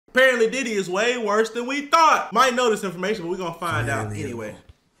Apparently Diddy is way worse than we thought. Might know this information, but we're gonna find out anyway.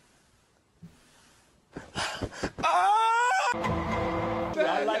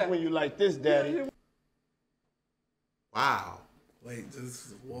 I like when you like this, Daddy. Wow. Wait, this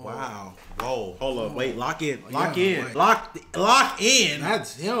is wow. Whoa. Hold up. Wait. Lock in. Lock yeah, in. wait. Lock in.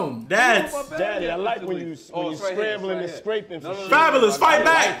 That's him. That's Daddy, I like when you scrambling and scraping for shit. fabulous. Fight I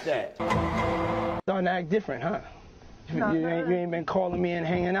back. like that. Starting to act different, huh? You ain't been calling me and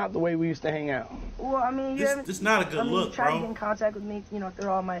hanging out the way we used to hang out. Well, I mean, This is not a good look, try to get bro. in contact with me, through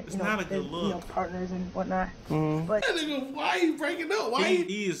all my, not a good look. partners and whatnot. Mm-hmm. But That nigga, why he breaking up? Why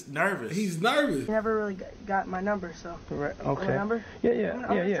He is nervous. He's nervous. he never really got my number, so. Correct. My Okay. number?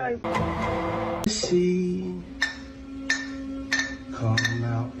 Yeah. See, come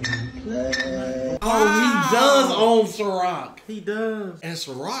out and play. Oh, he does own Ciroc. He does. And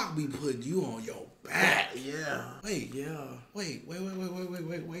Ciroc be putting you on your back. Yeah. Wait. Yeah. Wait. Hey,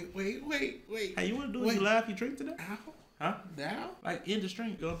 you wanna do it? You laugh, you drink today? Now? Huh? Now? Like in the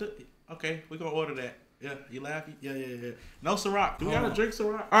stream. You gonna do it? Okay, we gonna order that. Yeah, you laugh? Yeah. No Ciroc. Do we gotta drink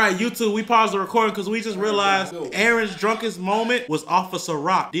Ciroc? All right, YouTube, we paused the recording because we just realized Aaron's drunkest moment was off of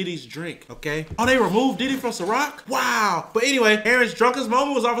Ciroc, Diddy's drink, okay? Oh, they removed Diddy from Ciroc? Wow. But anyway, Aaron's drunkest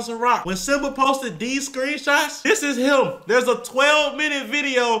moment was off of Ciroc. When Simba posted these screenshots, this is him. There's a 12-minute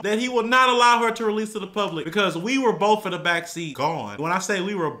video that he will not allow her to release to the public because we were both in the backseat gone. When I say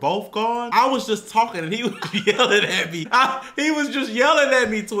we were both gone, I was just talking and he was yelling at me. He was just yelling at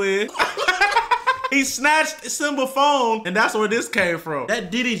me, twin. He snatched Simba's phone, and that's where this came from.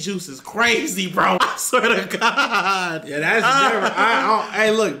 That Diddy juice is crazy, bro. I swear to God. Yeah, that's never.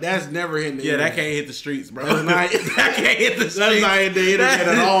 Hey, look, that's never hitting the internet. That can't hit the streets, bro. That can't hit the streets. That's not hitting the internet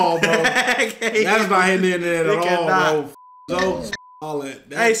at all, bro. That's not hitting the internet at all, bro. So, all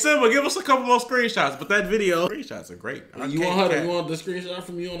that. Hey, Simba, give us a couple more screenshots, but that video, screenshots are great. You want the screenshot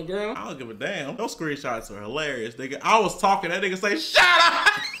from you on the ground? I don't give a damn. Those screenshots are hilarious, nigga. I was talking, that nigga say, shut up!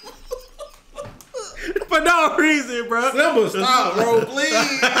 For no reason, bro. Simba, stop, bro,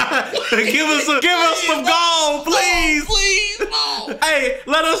 please. give us some gold, please. Please, no. Hey,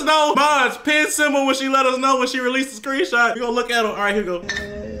 let us know. Bonds, pin Simba when she let us know when she released the screenshot. We gonna look at him. All right, here we go.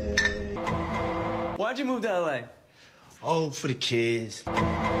 Why'd you move to LA? Oh, for the kids. There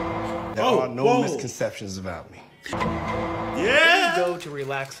are no misconceptions about me. Yeah. Go to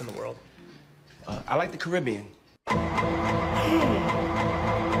relax in the world. I like the Caribbean.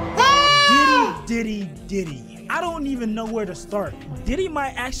 Diddy. I don't even know where to start. Diddy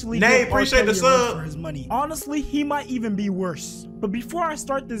might actually Nay, give appreciate the R. Kelly a run sub for his money. Honestly, he might even be worse. But before I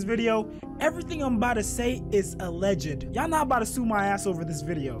start this video, everything I'm about to say is alleged. Y'all not about to sue my ass over this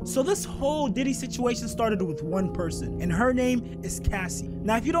video. So this whole Diddy situation started with one person, and her name is Cassie.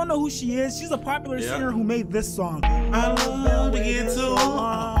 Now, if you don't know who she is, she's a popular singer who made this song. I love to get too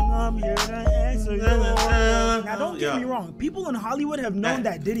I'm here to answer you. Now, don't get me wrong. People in Hollywood have known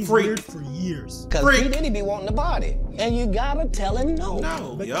that Diddy's weird for years. Cause Diddy be wanting the body, and you gotta tell him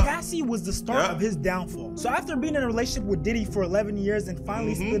no. But Cassie was the start of his downfall. So after being in a relationship with Diddy for 11 years and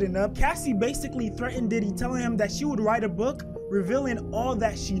finally splitting up, Cassie basically threatened Diddy, telling him that she would write a book revealing all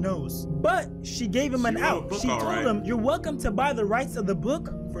that she knows. But she gave him an out. She told him, you're welcome to buy the rights of the book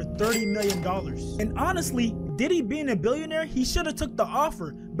for $30 million. And honestly, Diddy being a billionaire, he should have took the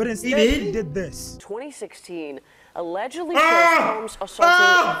offer, but instead he did this. 2016 allegedly shows Holmes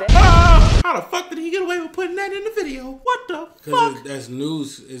assaulting How the fuck did he get away with putting that in the video? What the fuck? Because that's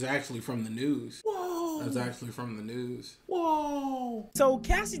news. Is actually from the news. Whoa. That's actually from the news. Whoa. So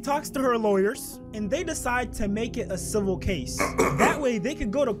Cassie talks to her lawyers, and they decide to make it a civil case. That way they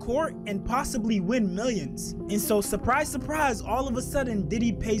could go to court and possibly win millions. And so surprise, surprise, all of a sudden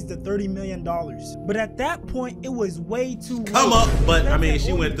Diddy pays the $30 million. But at that point, it was way too late. Come up, but I mean,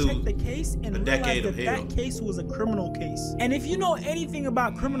 she went through the case and a decade of hell. That case was a criminal case. And if you know anything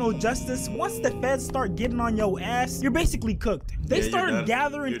about criminal justice, once the feds start getting on your ass, you're basically cooked. They started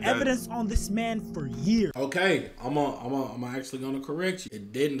gathering evidence on this man for years. Okay, I'm actually gonna correct you.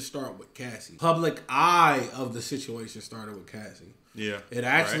 It didn't start with Cassie. Public eye of the situation started with Cassie. Yeah. It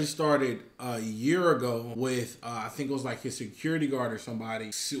actually started a year ago with, I think it was like his security guard or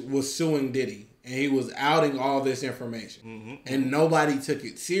somebody was suing Diddy. And he was outing all this information. And nobody took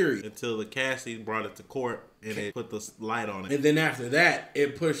it serious. Until the Cassie brought it to court and it put the light on it. And then after that,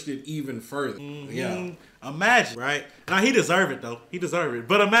 it pushed it even further. Yeah. Imagine, right? Now, he deserved it, though. He deserved it.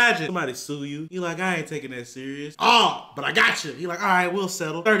 But imagine somebody sue you. You like, I ain't taking that serious. Oh, but I got you. He like, all right, we'll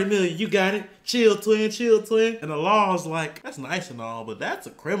settle. 30 million, you got it. Chill, twin, chill, twin. And the law's like, that's nice and all, but that's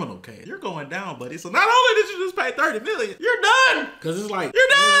a criminal case. You're going down, buddy. So not only did you just pay 30 million, you're done. Because it's like, you're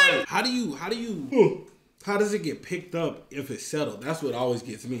done. Like, how do you How does it get picked up if it's settled? That's what always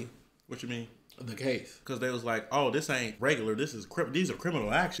gets me. What you mean? The case. Because they was like, oh, this ain't regular. These are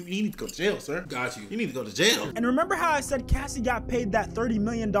criminal action. You need to go to jail, sir. Got you. You need to go to jail. And remember how I said Cassie got paid that $30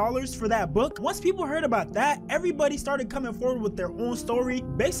 million for that book? Once people heard about that, everybody started coming forward with their own story,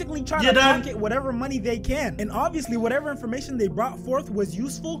 basically trying to pocket whatever money they can. And obviously, whatever information they brought forth was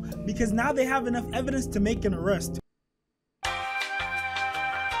useful because now they have enough evidence to make an arrest.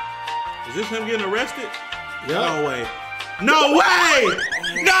 Is this him getting arrested? Yeah. No way. No way!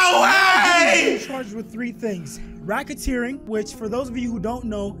 No way! He's charged with 3 things. Racketeering, which for those of you who don't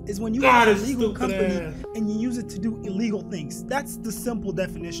know, is when you have a legal company and you use it to do illegal things. That's the simple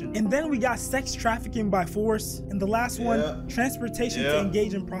definition. And then we got sex trafficking by force. And the last one, transportation to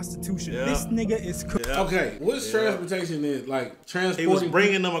engage in prostitution. This nigga is cooked. Okay, what's transportation is? Like transporting? He was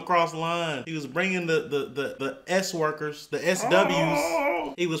bringing them across the line. He was bringing the S workers, the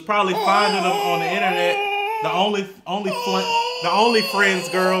SWs. He was probably finding them on the internet. The only friends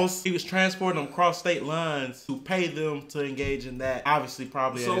girls. He was transporting them across state lines to pay them to engage in that. Obviously,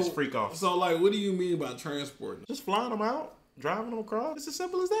 probably at his freak off. So, like, what do you mean by transporting? Just flying them out, driving them across. It's as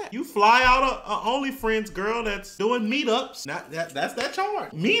simple as that. You fly out a only friends girl that's doing meetups. That's that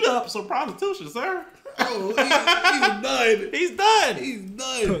charge. Meetups or prostitution, sir. Oh, he's done. He's done. He's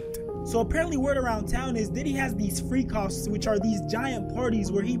done. So apparently word around town is Diddy has these freak-offs, which are these giant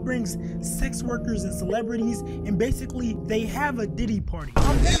parties where he brings sex workers and celebrities, and basically they have a Diddy party.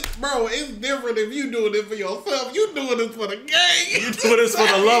 Bro, it's different if you doing it for yourself. You doing this for the game. You doing this for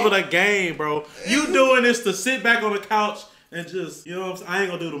the love of the game, bro. You doing this to sit back on the couch and just, you know what I'm saying? I ain't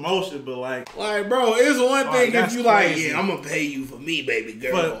gonna do the motion, but like, bro, it's one thing if you like, crazy. yeah, I'm gonna pay you for me, baby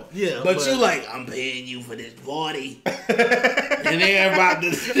girl. But you like, I'm paying you for this party. And they're about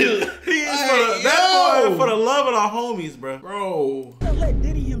to for the love of the homies, bro. Bro. Let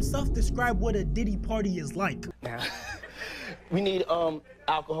Diddy himself describe what a Diddy party is like. Now, we need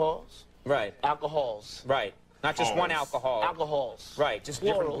alcohols. Right. Alcohols. Right. Not just one alcohol. Alcohols. Right, just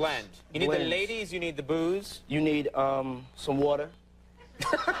different blend. You need the ladies, you need the booze. You need some water.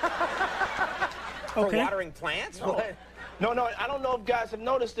 For watering plants? No, I don't know if guys have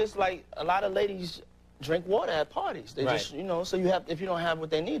noticed this, like a lot of ladies drink water at parties. They just, you know, so you have, if you don't have what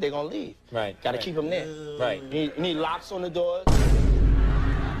they need, they're gonna leave. Right. Gotta keep them there. Right. You need locks on the doors.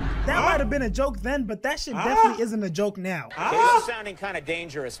 That might have been a joke then, but that shit definitely isn't a joke now. It's sounding kind of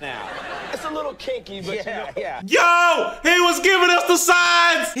dangerous now. It's a little kinky, but yeah. Yo, he was giving us the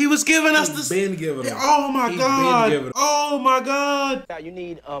signs. He was giving us the. Been giving them. Oh my god. Oh my god. You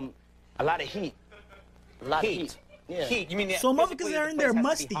need a lot of heat. A lot of heat. Yeah. Heat. You mean so motherfuckers are in there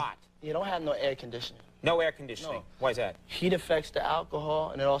musty. You don't have no air conditioning. No air conditioning. No. Why is that? Heat affects the alcohol,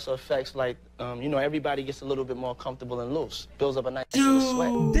 and it also affects, like, you know, everybody gets a little bit more comfortable and loose. Builds up a nice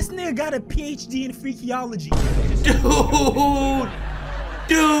sweat. This nigga got a PhD in freakiology.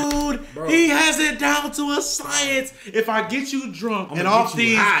 Dude, he has it down to a science. If I get you drunk and off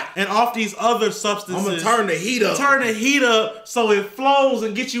these other substances, I'm gonna turn the heat up. Turn the heat up so it flows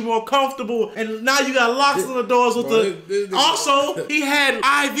and get you more comfortable. And now you got locks on the doors with Also, he had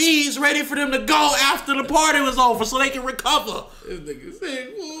IVs ready for them to go after the party was over so they can recover. This nigga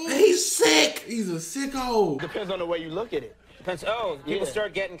sick. He's sick. He's a sicko. Depends on the way you look at it. Depends. Oh, people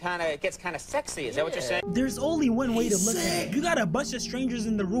start getting gets kind of sexy. Is that what you're saying? There's only one way to look at it. You got a bunch of strangers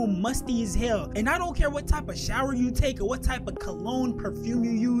in the room, musty as hell. And I don't care what type of shower you take or what type of cologne, perfume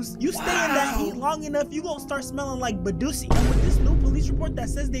you use. You stay in that heat long enough, you gonna start smelling like Badusi. And with this new police report that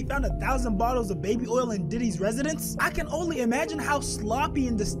says they found 1,000 bottles of baby oil in Diddy's residence, I can only imagine how sloppy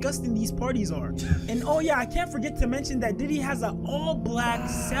and disgusting these parties are. And oh yeah, I can't forget to mention that Diddy has an all-black,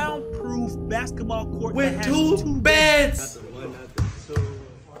 soundproof basketball court with that has two beds.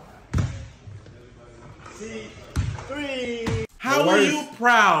 How are you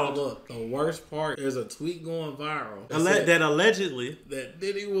proud? Look, the worst part is a tweet going viral that allegedly that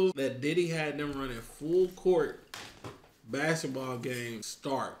Diddy had them running full court basketball games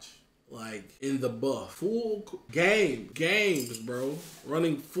starch. Like in the buff. Full games, bro.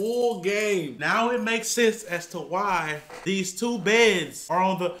 Running full game. Now it makes sense as to why these two beds are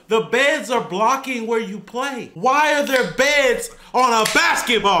on the beds are blocking where you play. Why are there beds on a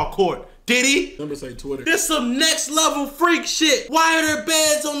basketball court? Diddy? Number say Twitter. This some next level freak shit. Why are there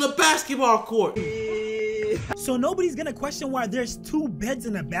beds on the basketball court? So nobody's gonna question why there's 2 beds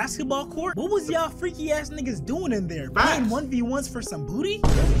in a basketball court? What was y'all freaky ass niggas doing in there? Playing 1v1s for some booty?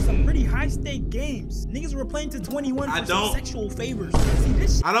 Those are some pretty high stake games. Niggas were playing to 21 for some sexual favors. See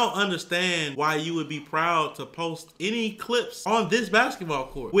this shit? I don't understand why you would be proud to post any clips on this basketball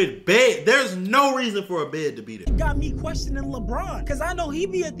court with bed. There's no reason for a bed to be there. It got me questioning LeBron, cause I know he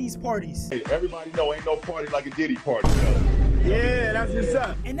be at these parties. Hey, everybody know ain't no party like a Diddy party, though. Yeah, that's what's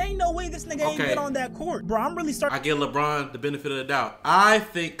up. And ain't no way this nigga ain't get on that court. Bro, I'm really starting. I give LeBron the benefit of the doubt. I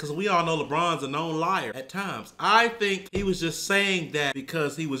think, because we all know LeBron's a known liar at times. I think he was just saying that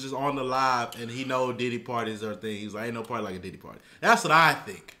because he was just on the live and he know Diddy parties are things. He's like, ain't no party like a Diddy party. That's what I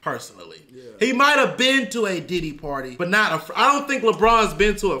think, personally. Yeah. He might have been to a Diddy party, but not a, I don't think LeBron's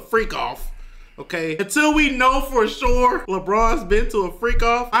been to a freak off. Okay, until we know for sure LeBron's been to a freak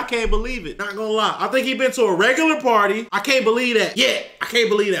off, I can't believe it. Not gonna lie. I think he been to a regular party. I can't believe that. Yeah, I can't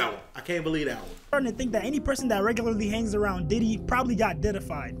believe that one. I can't believe that one. I'm starting to think that any person that regularly hangs around Diddy probably got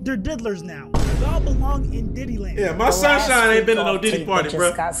Diddified. They're diddlers now. Y'all belong in Diddy land. Yeah, my sunshine ain't been to no Diddy party, bro.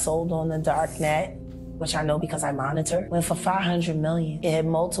 Just got sold on the dark net, which I know because I monitor. Went for $500 million. It had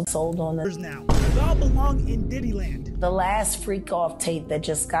multiple sold on the now. Y'all belong in Diddy land. The last freak off tape that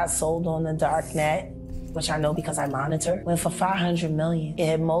just got sold on the dark net, which I know because I monitor, went for $500 million. It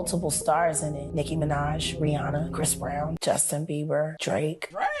had multiple stars in it. Nicki Minaj, Rihanna, Chris Brown, Justin Bieber, Drake.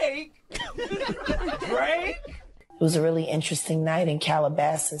 Drake? Drake? It was a really interesting night in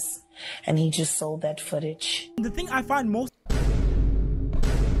Calabasas, and he just sold that footage. The thing I find most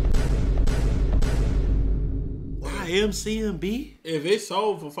MCMB? If it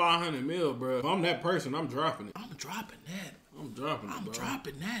sold for $500 million, bro, if I'm that person, I'm dropping it. I'm dropping that. I'm dropping it, bro.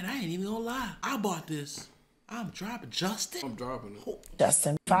 Dropping that. I ain't even gonna lie. I bought this. I'm dropping Justin. I'm dropping it.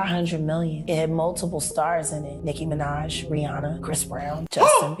 Justin, $500 million. It had multiple stars in it. Nicki Minaj, Rihanna, Chris Brown,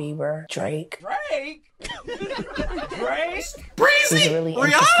 Justin Bieber, Drake. Drake? Drake? Breezy! It was a really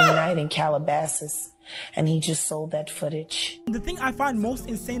interesting night in Calabasas, and he just sold that footage. The thing I find most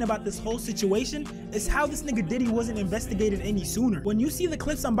insane about this whole situation is how this nigga Diddy wasn't investigated any sooner. When you see the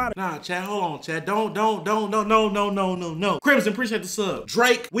clips I'm about to— Nah, Chad, hold on, Chad. No. Crimson, appreciate the sub.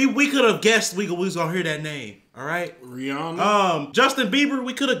 Drake, we could have guessed we was gonna hear that name. All right, Rihanna. Justin Bieber,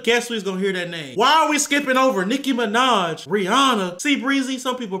 we could have guessed we was gonna hear that name. Why are we skipping over Nicki Minaj, Rihanna? See, Breezy,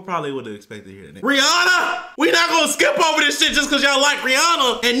 some people probably would have expected to hear that name. Rihanna! We not gonna skip over this shit just because y'all like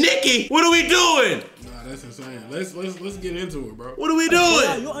Rihanna and Nicki. What are we doing? Nah, that's insane. Let's get into it, bro. What are we doing?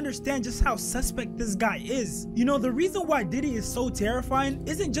 Yeah, you'll understand just how suspect this guy is. You know, the reason why Diddy is so terrifying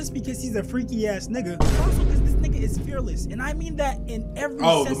isn't just because he's a freaky ass nigga. It's also because this nigga is fearless, and I mean that in every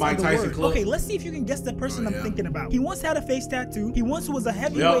sense the Mike of the Tyson word. club? Okay, let's see if you can guess the person I'm thinking about. He once had a face tattoo. He once was a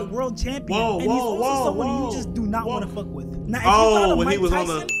heavyweight world champion, and he's also someone you just do not want to fuck with. Now, if you thought of when Mike he was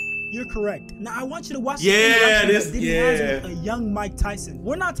Tyson, on the— you're correct. Now I want you to watch Yeah, the this- that Diddy has with a young Mike Tyson.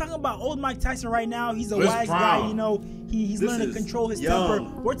 We're not talking about old Mike Tyson right now. He's a wise guy, you know. He's learning to control his temper.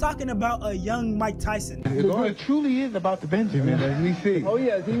 We're talking about a young Mike Tyson. It truly is about the Benjamin, as we see. Oh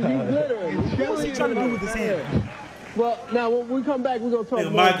yes, he's glittering. What's he trying to do with his hand? Well, now when we come back, we're gonna talk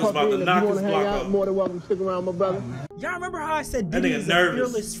more. Michael's about to knock his hang block out, off. more than welcome to stick around, my brother. Y'all remember how I said That Diddy nigga is nervous. a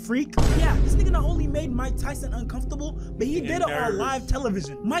fearless freak? Yeah, this nigga not only made Mike Tyson uncomfortable, but he did it on nervous. live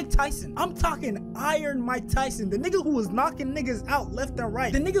television. Mike Tyson. I'm talking Iron Mike Tyson. The nigga who was knocking niggas out left and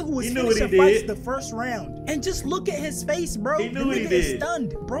right. The nigga who was He knew what he finishing fights did. the first round. And just look at his face, bro. He knew the what nigga he is did.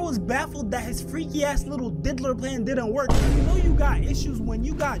 stunned. Bro is baffled that his freaky ass little diddler plan didn't work. And you know you got issues when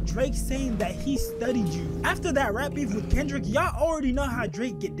you got Drake saying that he studied you. After that rap beef with Kendrick, y'all already know how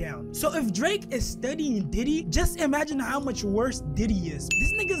Drake get down. So if Drake is studying Diddy, just imagine how much worse Diddy is.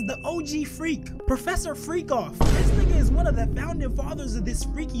 This nigga's the OG freak. Professor Freakoff. This nigga is one of the founding fathers of this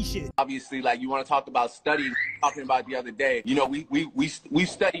freaky shit. Obviously, like, you want to talk about studying, talking about the other day, you know, we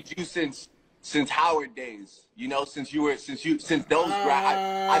studied you since Howard days, you know, since those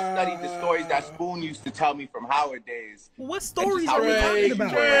I studied the stories that Spoon used to tell me from Howard days. What stories are we Drake, talking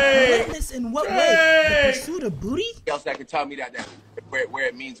about? Drake, Witness in what way? The pursuit of booty? else that could tell me that where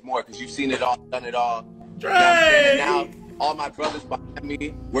it means more, because you've seen it all, done it all. Drake! You know what I'm saying? Now all my brothers behind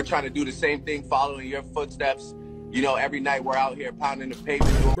me, we're trying to do the same thing, following your footsteps. You know, every night we're out here pounding the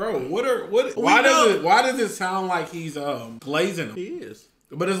pavement. Bro, why does it sound like he's glazing him? He is.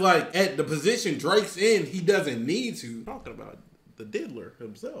 But it's like, at the position Drake's in, he doesn't need to. Talking about the diddler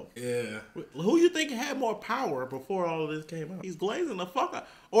himself. Yeah. Who you think had more power before all of this came out? He's glazing the fuck out.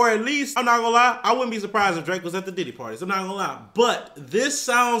 Or at least, I'm not gonna lie, I wouldn't be surprised if Drake was at the Diddy parties. I'm not gonna lie. But this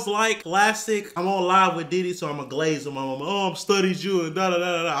sounds like classic, I'm on live with Diddy, so I'm gonna glaze him. I'm studied you and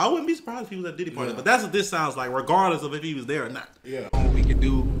da-da-da-da-da. I wouldn't be surprised if he was at Diddy parties. But that's what this sounds like, regardless of if he was there or not. Yeah. What we can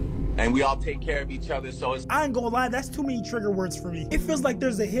do and we all take care of each other. So it's. I ain't gonna lie, that's too many trigger words for me. It feels like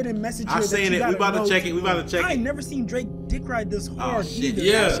there's a hidden message here. I seen it. We about to check it. We about to check it. I ain't never seen Drake dick ride this hard either.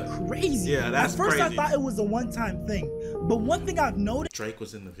 Yeah. That's crazy. Yeah, that's crazy. At first, crazy. I thought it was a one-time thing. But one thing I've noticed. Drake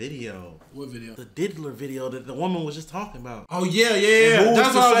was in the video. What video? The Diddler video that the woman was just talking about. Oh, yeah.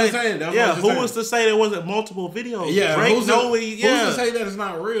 That's what I was saying. Who was to say there wasn't multiple videos? Yeah, Drake who's to say that it's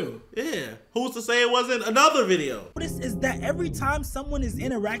not real? Yeah. Who's to say it wasn't another video? This is that every time someone is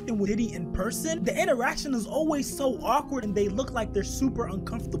interacting with Diddy in person, the interaction is always so awkward and they look like they're super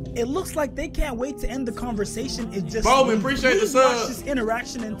uncomfortable. It looks like they can't wait to end the conversation. It's just Bowman, appreciate the sub. Watch this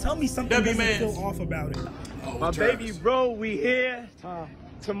interaction and tell me something doesn't feel off about it. Oh, My Travis. baby bro, we here.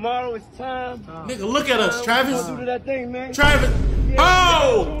 Tomorrow it's time. Nigga, look at us, Travis. Do that thing, man. Travis.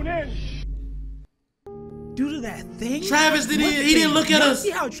 Oh! Due to that thing? Travis he didn't look at us. See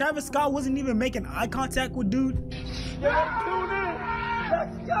how Travis Scott wasn't even making eye contact with dude?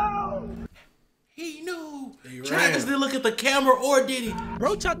 Let's go. He knew. Travis didn't look at the camera or Diddy.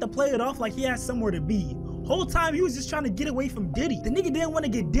 Bro tried to play it off like he had somewhere to be. Whole time he was just trying to get away from Diddy. The nigga didn't want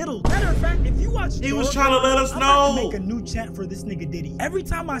to get diddled. Matter of fact, if you watch he was trying to let us know. I'm about to make a new chant for this nigga Diddy. Every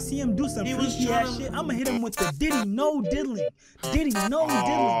time I see him do some freaky ass shit, I'ma hit him with the Diddy no diddling. Diddy no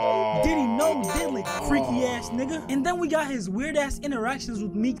diddling. Diddy no diddling. Freaky ass nigga. And then we got his weird ass interactions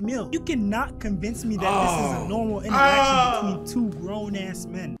with Meek Mill. You cannot convince me that this is a normal interaction between two grown ass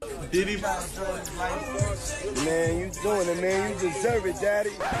men. Diddy. Man, you doing it, man. You deserve it,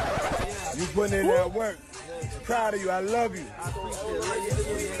 daddy. You putting in that work. Proud of you. I love you.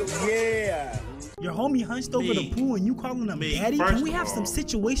 Yeah. Your homie hunched over the pool and you calling him daddy? Can we have some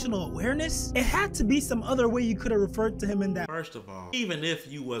situational awareness? It had to be some other way you could have referred to him in that. First of all, even if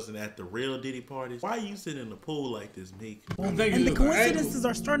you wasn't at the real Diddy parties, why you sitting in the pool like this, Meek? And the coincidences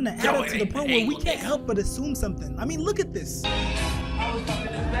are starting to add up to the point where we can't help but assume something. I mean, look at this. I was talking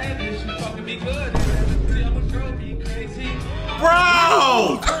to this bad bitch, she fucking me good. I'm a girl, be crazy.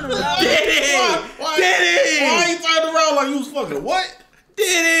 Bro! Diddy! Diddy! Why you turned around like you was fucking what?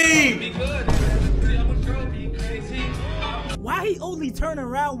 Diddy! Why he only turned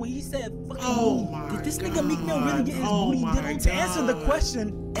around when he said fucking me? Did this nigga Meek Mill really get his booty diddled? To answer the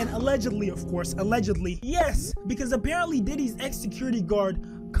question, and allegedly, of course, allegedly, yes, because apparently Diddy's ex-security guard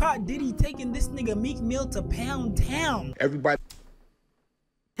caught Diddy taking this nigga Meek Mill to Pound Town. Everybody.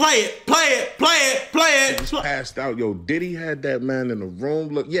 Play it, play it, play it, play it. Just passed out. Yo, Diddy had that man in the room.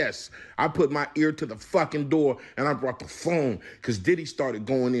 Look, yes, I put my ear to the fucking door and I brought the phone because Diddy started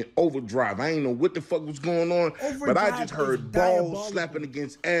going in overdrive. I ain't know what the fuck was going on, but I just heard balls slapping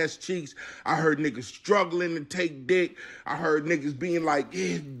against ass cheeks. I heard niggas struggling to take dick. I heard niggas being like,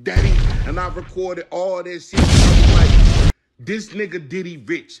 yeah, daddy. And I recorded all that shit. I was like, this nigga Diddy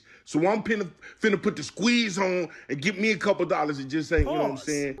rich. So I'm finna put the squeeze on and give me a couple dollars and just say, you know what I'm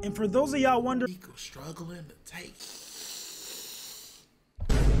saying? And for those of y'all wondering, Nico struggling to take.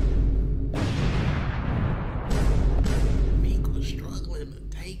 Nico struggling to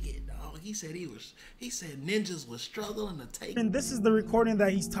take it, dog. He said ninjas was struggling to take it. and this is the recording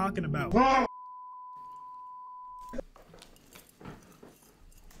that he's talking about.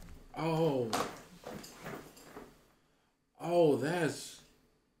 Oh, that's.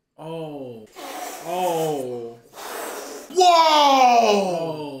 Oh. Whoa!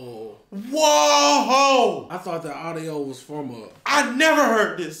 Whoa! I thought the audio was from a. I never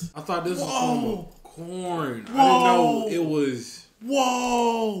heard this. I thought this was from a corn. I didn't know it was.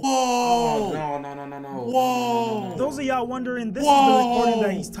 Whoa! Whoa! Oh, no. Whoa! For those of y'all wondering, this is the recording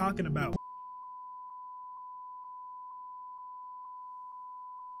that he's talking about.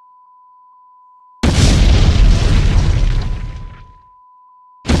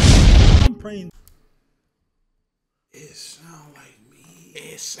 I'm praying. It sound like me.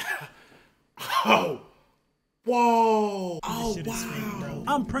 It's. Oh! Whoa! Oh, shit is fake, bro.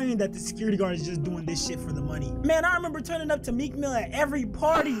 I'm praying that the security guard is just doing this shit for the money. Man, I remember turning up to Meek Mill at every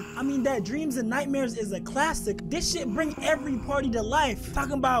party. I mean, that Dreams and Nightmares is a classic. This shit bring every party to life.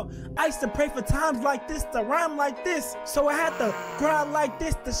 Talking about, I used to pray for times like this to rhyme like this. So I had to grind like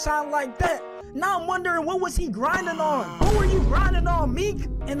this to shine like that. Now I'm wondering, what was he grinding on? What were you grinding on, Meek?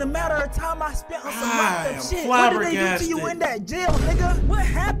 In the matter of time I spent on some locked up shit. What did they do to you in that jail, nigga? What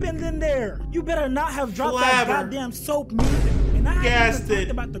happened in there? You better not have dropped that goddamn soap, Meek. And I haven't even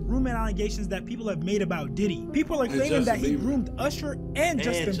talked about the grooming allegations that people have made about Diddy. People are claiming that he groomed Usher and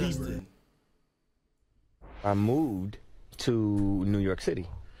Justin Bieber. I moved to New York City.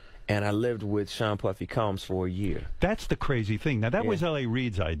 and I lived with Sean Puffy Combs for a year. That's the crazy thing. Now, that was L.A.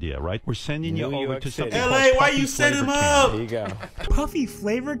 Reid's idea, right? We're sending you over to something called L.A., why Puffy you set him Flavor up? Camp. There you go. Puffy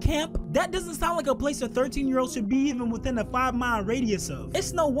Flavor Camp? That doesn't sound like a place a 13-year-old should be even within a 5-mile radius of.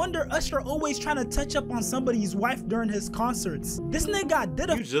 It's no wonder Usher always trying to touch up on somebody's wife during his concerts. This nigga did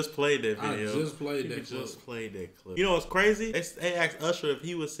a— You just played that video. I just played that clip. Just played that clip. You know what's crazy? They asked Usher if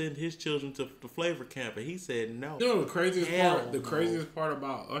he would send his children to the Flavor Camp, and he said no. You know the craziest part? The craziest part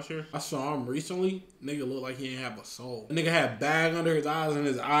about Usher? I saw him recently. Nigga looked like he didn't have a soul. Nigga had a bag under his eyes, and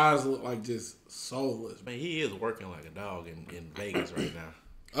his eyes looked like just soulless. Man, he is working like a dog in Vegas right now.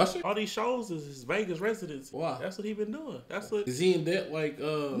 Usher? All these shows is his Vegas residence. Why? That's what he been doing. That's what. Is he in debt like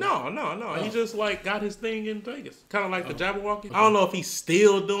No. He just like got his thing in Vegas. Kind of like the Jabberwocky. I don't know if he's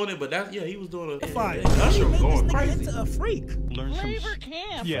still doing it, but that's he was doing it. Usher was going crazy. Into a freak. Flavor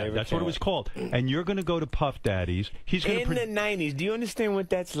Camp. Yeah, that's what it was called. And you're going to go to Puff Daddy's. He's going In the 90s, do you understand what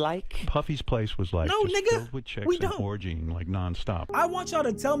that's like? Puffy's place was like No, just nigga, filled with chicks we and don't. orgying like nonstop. I want y'all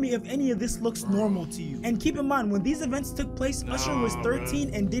to tell me if any of this looks normal to you. And keep in mind, when these events took place, Usher was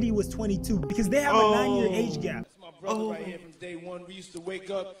 13 and Diddy was 22 because they have a 9-year age gap. That's my brother right here from day one. We used to wake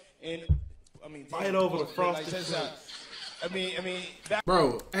up and, fight over the frosted flakes.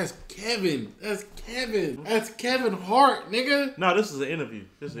 Bro, that's Kevin. That's Kevin Hart, nigga. No, this is an interview.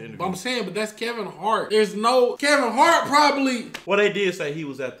 But I'm saying, but that's Kevin Hart. There's no Kevin Hart probably. Well, they did say he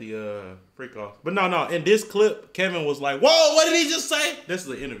was at the freak off, but no. In this clip, Kevin was like, "Whoa, what did he just say?" This is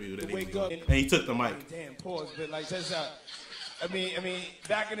an interview that he was, and he took the mic. Damn, pause, but like that's out. I mean,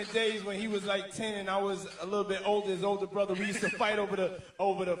 back in the days when he was like 10 and I was a little bit older, his older brother, we used to fight over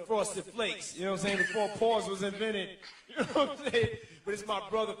the frosted flakes. You know what I'm saying? Before pause was invented. You know what I'm saying? But it's my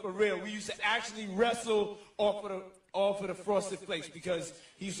brother for real. We used to actually wrestle off of the frosted flakes because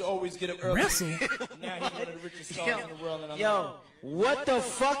he used to always get up early. Wrestle? Now he's one of the richest stars in the world. And I'm Yo, what the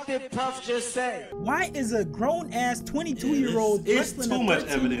fuck did Puff just say? Why is a grown-ass 22-year-old wrestling a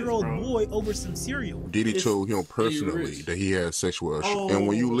 13-year-old boy over some cereal? Diddy told him personally that he had sex with Usher. And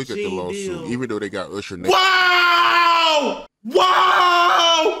when you look at the lawsuit, even though they got Usher named,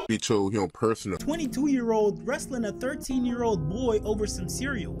 Wow! He told him personally. 22-year-old wrestling a 13-year-old boy over some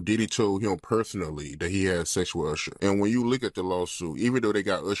cereal. Diddy told him personally that he had sex with Usher. And when you look at the lawsuit, even though they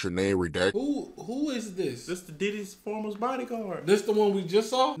got Usher name redacted. Who is this? This the Diddy's former bodyguard. This the one we just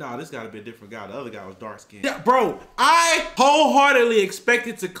saw? Nah, this gotta be a different guy. The other guy was dark skinned. Yeah, bro, I wholeheartedly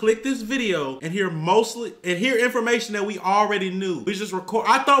expected to click this video and hear information that we already knew.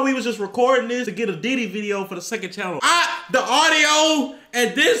 I thought we was just recording this to get a Diddy video for the second channel. The audio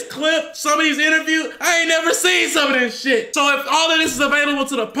and this clip, some of these interviews, I ain't never seen some of this shit. So if all of this is available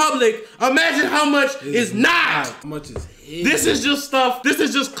to the public, imagine how much is not. How much is hidden. This is just stuff, this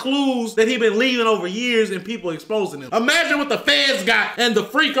is just clues that he been leaving over years and people exposing him. Imagine what the feds got and the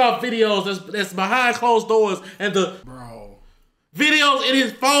freak off videos that's behind closed doors and the videos in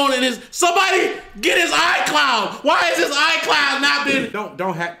his phone and somebody get his iCloud. Why is his iCloud not been?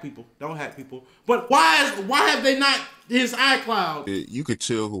 Don't hack people. Don't hack people. But why have they not his iCloud? You could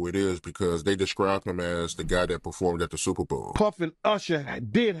tell who it is because they described him as the guy that performed at the Super Bowl. Puff and Usher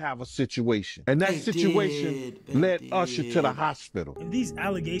did have a situation, and that situation led Usher to the hospital. If these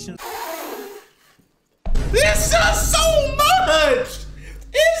allegations, it's just so much.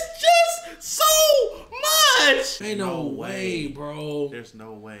 It's just so much. Ain't no way, bro. There's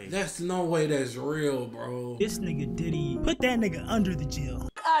no way. That's no way that's real, bro. This nigga Diddy, put that nigga under the jail.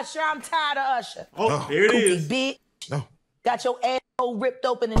 Usher, I'm tired of Usher. Oh, here it is. Bitch. Got your asshole ripped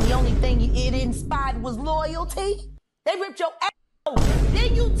open and the only thing it inspired was loyalty. They ripped your asshole.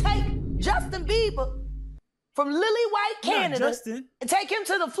 Then you take Justin Bieber from Lily White, Canada, and take him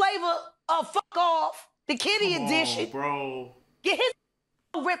to the flavor of Fuck Off, the Kitty edition. Bro. Get his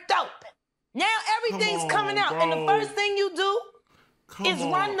ripped open. Now everything's coming out, and the first thing you do is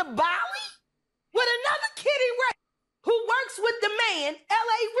run the Bali with another Kitty Ray who works with the man,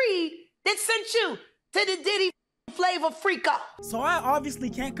 L.A. Reid, that sent you to the Diddy flavor freak off. So I obviously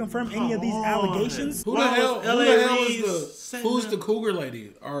can't confirm any of these allegations. Who the hell is who's the cougar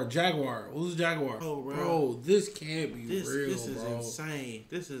lady or Jaguar? Who's Jaguar? Oh, bro, this can't be real, this is bro. insane.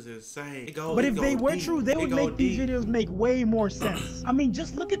 This is insane. But if they were true, they would make these videos make way more sense. I mean,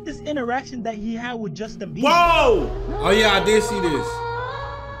 just look at this interaction that he had with Justin Bieber. Whoa! Oh yeah, I did see this.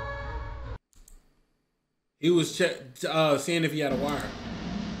 He was seeing if he had a wire.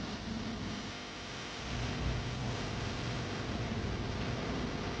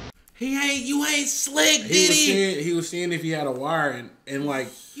 You ain't slick, Diddy. He was seeing if he had a wire and like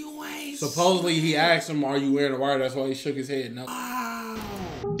you ain't supposedly he asked him, "Are you wearing a wire?" That's why he shook his head. No.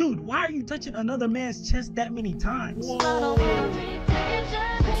 Dude, why are you touching another man's chest that many times? Whoa.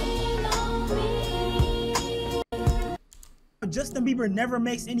 Justin Bieber never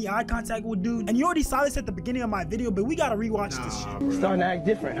makes any eye contact with dude? And you already saw this at the beginning of my video, but we gotta rewatch this shit. Bro. Starting to act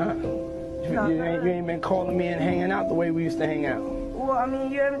different, huh? You ain't been calling me and hanging out the way we used to hang out. Well, I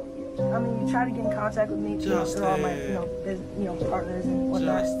mean, you try to get in contact with me through all my, partners and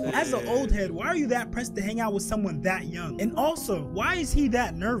whatnot. As an old head, why are you that pressed to hang out with someone that young? And also, why is he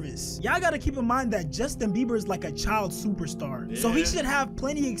that nervous? Y'all gotta keep in mind that Justin Bieber is like a child superstar, so he should have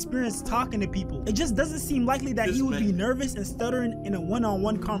plenty of experience talking to people. It just doesn't seem likely that he would be nervous and stuttering in a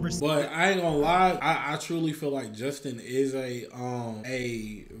one-on-one conversation. But I ain't gonna lie, I truly feel like Justin is a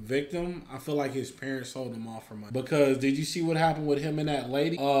victim. I feel like his parents sold him off for money. Because did you see what happened with him and that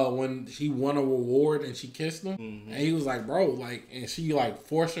lady? When he won a reward and she kissed him, and he was like, bro, like, and she like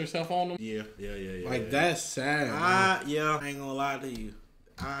forced herself on him. Yeah. Like that's sad. I ain't gonna lie to you.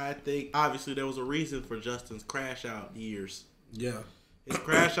 I think obviously there was a reason for Justin's crash out years. Yeah. His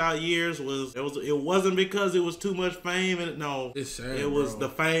crash out years it wasn't because it was too much fame, and no, it's sad, it was the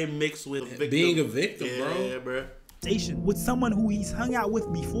fame mixed with being a victim, bro. With someone who he's hung out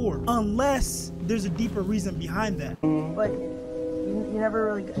with before, unless there's a deeper reason behind that. But you never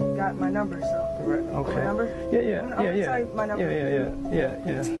really got my number, so. Right. Okay. My number? Yeah. Sorry, my number.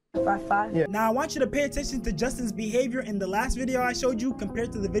 Yeah. 55. Yeah. Now I want you to pay attention to Justin's behavior in the last video I showed you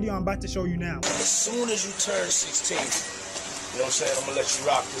compared to the video I'm about to show you now. As soon as you turn 16, you know what I'm saying? I'm gonna let you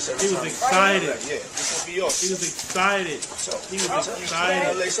rock this every time. He was excited. Yeah, this will be yours. He was excited. So, he was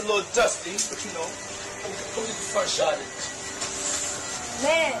excited. It's a little dusty, but you know, come get the first shot at this.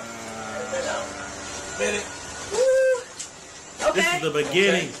 Man. Minute. Okay. This is the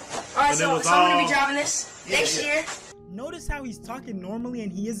beginning. Alright, so I'm gonna be driving this next year. Notice how he's talking normally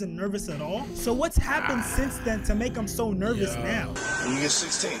and he isn't nervous at all? So what's happened since then to make him so nervous now? When you get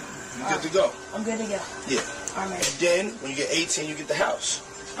 16, you good to go. I'm good to go. Yeah. All right. And then, when you get 18, you get the house.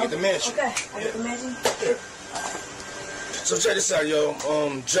 You get the mansion. Okay, I get the mansion? Yeah. So check this out, yo.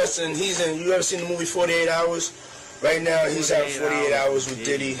 Justin, you ever seen the movie 48 Hours? Right now, he's having 48 hours with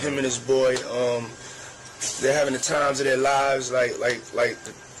Diddy, him and his boy. They're having the times of their lives, like,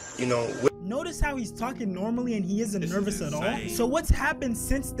 you know. Notice how he's talking normally and he isn't nervous at all? So what's happened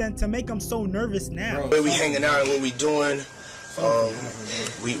since then to make him so nervous now? Where we hanging out and what we doing,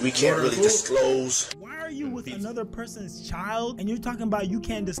 we can't really disclose. Why are you with another person's child and you're talking about you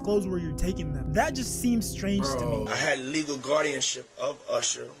can't disclose where you're taking them? That just seems strange to me. I had legal guardianship of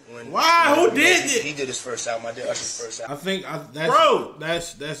Usher when. Wow, who did it? He did his first album. I did Usher's first album. I think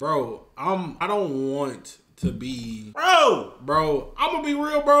that's bro. I don't want to be bro. I'm gonna be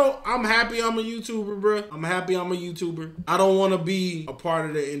real, bro. I'm happy I'm a YouTuber, bro. I'm happy I'm a YouTuber. I don't want to be a part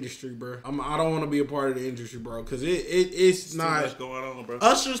of the industry, bro. I don't want to be a part of the industry, bro, because it's not too much going on, bro.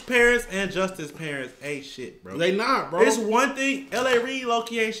 Usher's parents and Justin's parents ain't shit, bro. They not, bro. It's one thing. L.A. Reid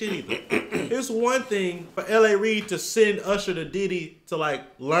low-key ain't shit either. It's one thing for L.A. Reid to send Usher to Diddy to like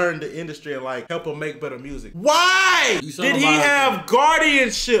learn the industry and like help him make better music. Why did he have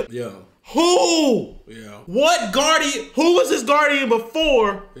guardianship? Yeah. Who? Yeah. What guardian? Who was his guardian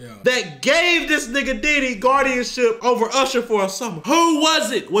before that gave this nigga Diddy guardianship over Usher for a summer? Who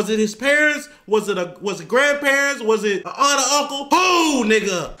was it? Was it his parents? Was it grandparents? Was it an aunt or uncle? Who,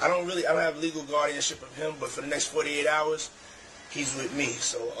 nigga? I don't have legal guardianship of him, but for the next 48 hours, he's with me.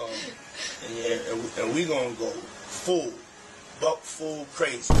 So, and we gonna go full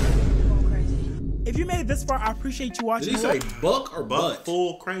crazy. If you made it this far, I appreciate you watching. Did he say buck or butt?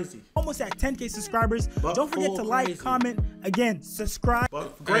 Full crazy. Almost at 10K subscribers. Don't forget to like, comment, again, subscribe.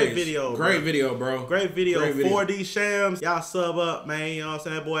 Great video, Great video, bro. Great video. 4D Shams. Y'all sub up, man. You know what I'm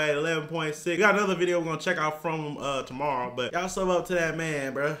saying? That boy at 11.6. We got another video we're gonna check out from tomorrow, but y'all sub up to that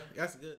man, bro. That's good.